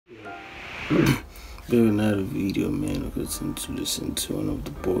Very another video, man. I got to listen to one of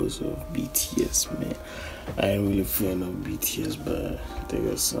the boys of BTS, man. I ain't really a fan of BTS, but they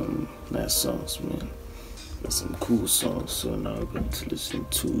got some nice songs, man. Got some cool songs. So now I'm going to listen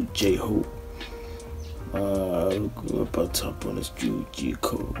to J-Hope. I'll go up on top on this dude, J.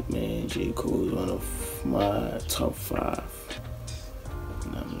 Cole, man. J. Cole is one of my top 5.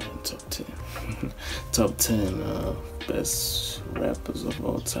 Nah, man, top 10. Top 10 best rappers of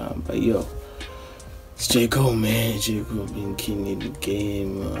all time. But yo, it's J. Cole, man. J. Cole been killing the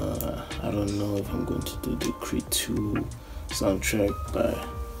game. I don't know if I'm going to do the Creed 2 soundtrack, but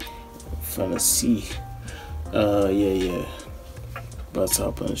I'm trying to see. Yeah. But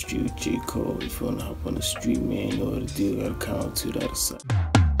hop on the street, J. Cole. If you wanna hop on the street, man, you know what to do. You gotta count to the other side.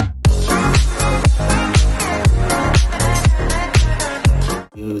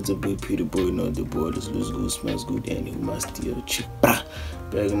 Yo, it's a big pretty boy, you know the boy just looks good, smells good, and he must steal chick. Back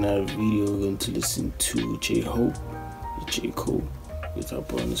in another video, we're going to listen to J-Hope, J. Cole. It's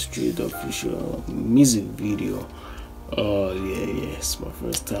up on the street, the official music video. Oh yeah, it's my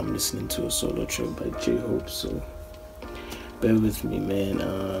first time listening to a solo track by J-Hope, so bear with me, man.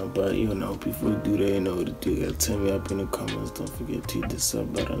 But you know, before you do that, you know what to do. You gotta tell me up in the comments. Don't forget to hit the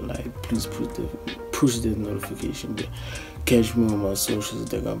sub button, like, please push the notification bell. Catch me on my socials.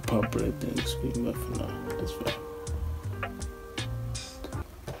 They're gonna pop right there. This video, for now. That's fine.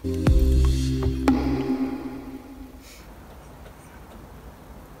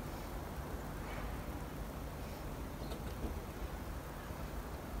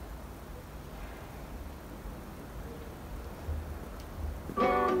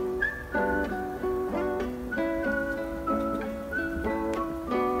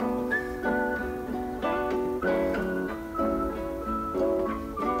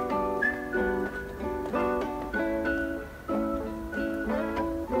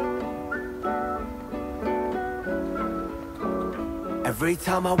 Every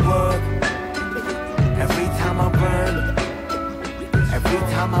time I work, every time I run, every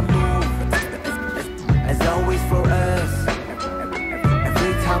time I move, as always for us.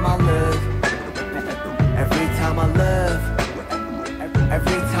 Every time I live, every time I love,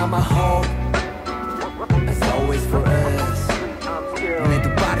 every time I hope, as always for us.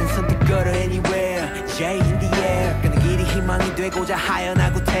 내도 빠른 선택걸어 anywhere, J in the air. 그는 길이 희망이 되고자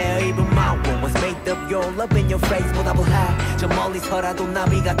하연하고 태어 입은 my one was made up your love in your face 보다 볼하 저 멀리서라도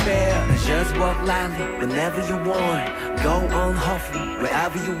나비가 돼. Just walk lightly whenever you want, go on hopefully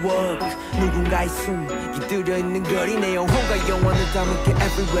wherever you walk. 누군가의 숨 깃들여 있는 거리 내 영혼과 영원을 담을게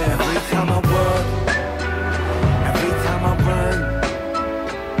everywhere. Every time I walk, every time I run,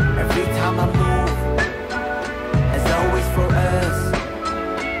 every time I move, as always for us.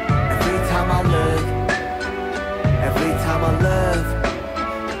 Every time I look, every time I love,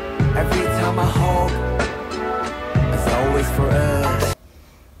 every time I hope, it's always for us.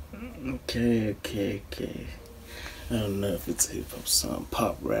 Okay. I don't know if it's a hip-hop song,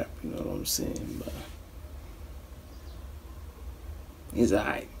 pop rap, you know what I'm saying, but it's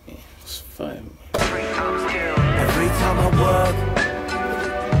alright, man. It's fine, man. Every time I walk,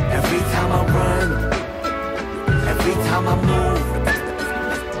 every time I run, every time I move,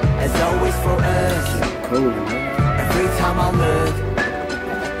 as always for us. Cool, man. Every time I look,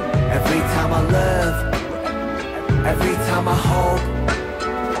 every time I love, every time I hope,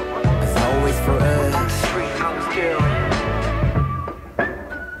 it's always for us.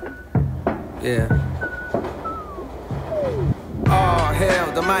 Yeah. Oh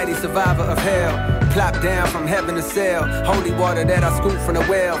hell, the mighty survivor of hell. Plop down from heaven to sail. Holy water that I scooped from the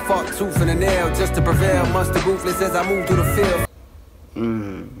well. Fought tooth and a nail just to prevail. Muster ruthless as I move through the field.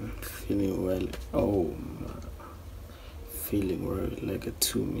 Feeling well. Oh my. Feeling well like a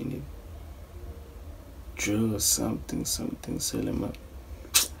 2-minute drill, something selling my.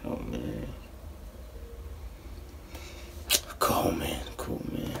 Oh man. Cool man.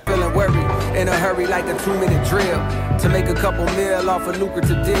 Feeling worried, in a hurry like a 2-minute drill. To make a couple mil off a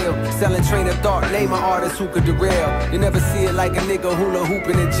lucrative deal. Selling train of thought, name an artist who could derail. You never see it like a nigga hula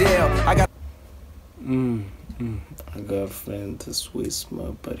hooping in jail. I got I got a friend that's way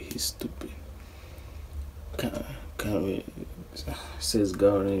smart, but he's stupid. Kinda says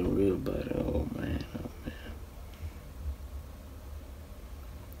God ain't real, but oh man.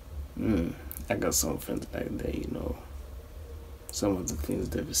 I got some friends like that, you know. Some of the things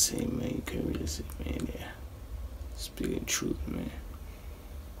they were saying, man, you can't really say, man, yeah. Speaking truth, man.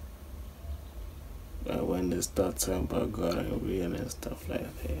 But when they start talking about God ain't real and stuff like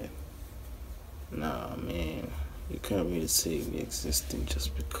that, nah, man, you can't really say we existing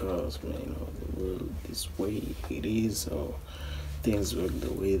just because, man, you know, the world is way it is, or things work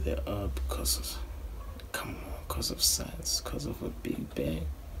the way they are because of, because of science, because of a Big Bang.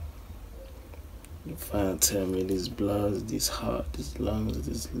 You finally tell me these blood, this heart, these lungs,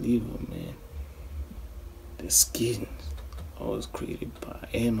 this liver, man, the skin, all was created by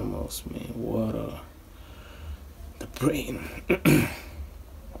animals, man, water, the brain.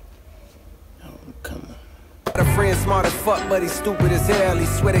 Oh, come on. A friend smart as fuck, but he's stupid as hell. He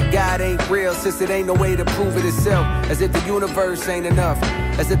swear to God ain't real, since it ain't no way to prove it itself. As if the universe ain't enough,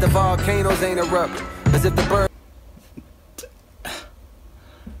 as if the volcanoes ain't erupt, as if the bird.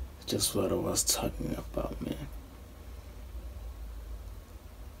 Just what I was talking about, man.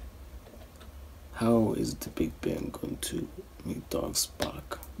 How is the Big Bang going to make dogs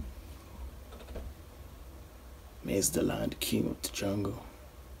bark? Man, is the lion the king of the jungle?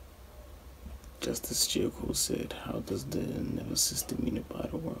 Just as Jericho said, how does the nervous system in the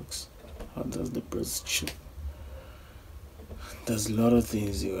body works? How does the birds chirp? There's a lot of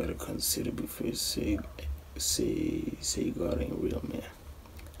things you gotta consider before you say God ain't real, man.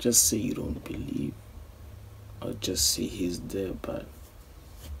 Just say you don't believe, or just say he's there, but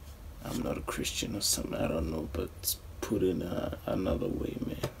I'm not a Christian or something, I don't know, but put it another way,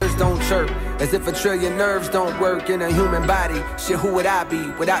 man. Don't chirp, as if a trillion nerves don't work in a human body. Shit, who would I be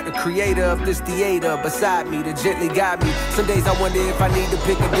without the creator of this theater beside me to gently guide me? Some days I wonder if I need to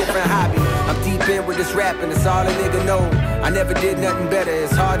pick a different hobby. I'm deep in with this rapping, it's all a nigga know. I never did nothing better,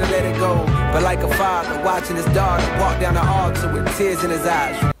 it's hard to let it go. But like a father watching his daughter walk down the altar with tears in his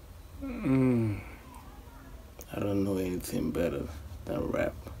eyes. I don't know anything better than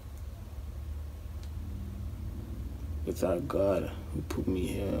rap. Without God who put me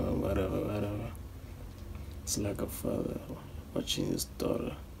here or whatever. It's like a father watching his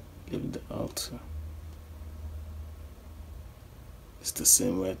daughter leave the altar. It's the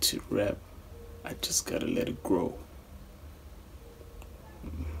same way to rap. I just gotta let it grow.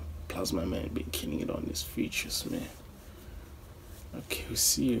 Plus my man been killing it on his features, man. Okay, we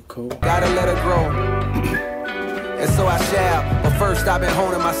see you, Cole. Gotta let her grow. And so I shall. But first I've been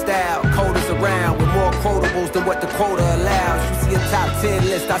honing my style. Coders around with more quotables than what the quota allows. You see a top 10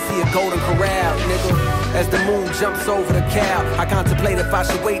 list, I see a golden corral, nigga. As the moon jumps over the cow, I contemplate if I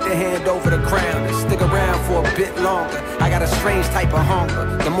should wait to hand over the crown and stick around for a bit longer. I got a strange type of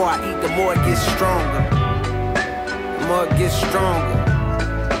hunger. The more I eat, the more it gets stronger. The more it gets stronger.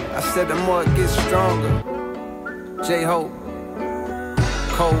 I said the more it gets stronger. J-Hope,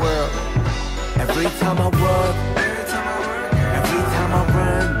 Cold World. Every time I work, every time I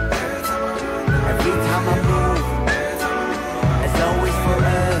run, every time I move, it's always for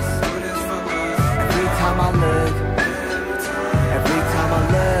us. Every time I look, every time I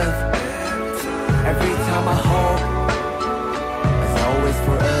love, every time I hope, it's always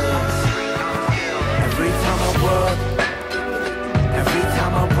for us. Every time I work, every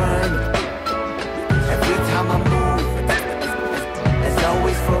time I run, every time I move, it's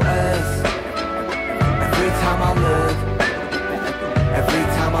always for us. Every time I look, every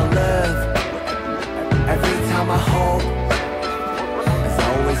time I love, every time I hope, it's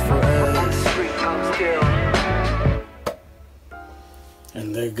always for us. And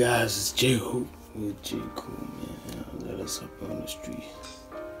that guys is J-Hope with J. Cool, man. Let us up on the street.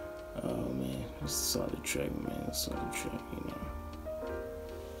 Oh man, it's a solid track, man. A solid track, you know.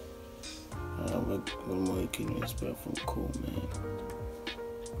 What more you can expect from Cole, man?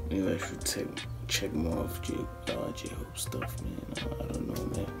 Maybe I should check more of J-Hope stuff, man. I don't know,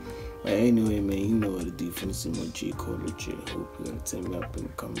 man. But anyway, man, you know what the difference in what J. Cole or J-Hope. You gotta tell me up in the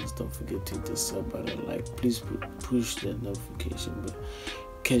comments. Don't forget to hit the sub button, like. Please push that notification. But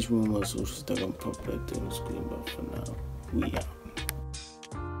catch me on my socials that I'm popular on the screen. But for now, we out.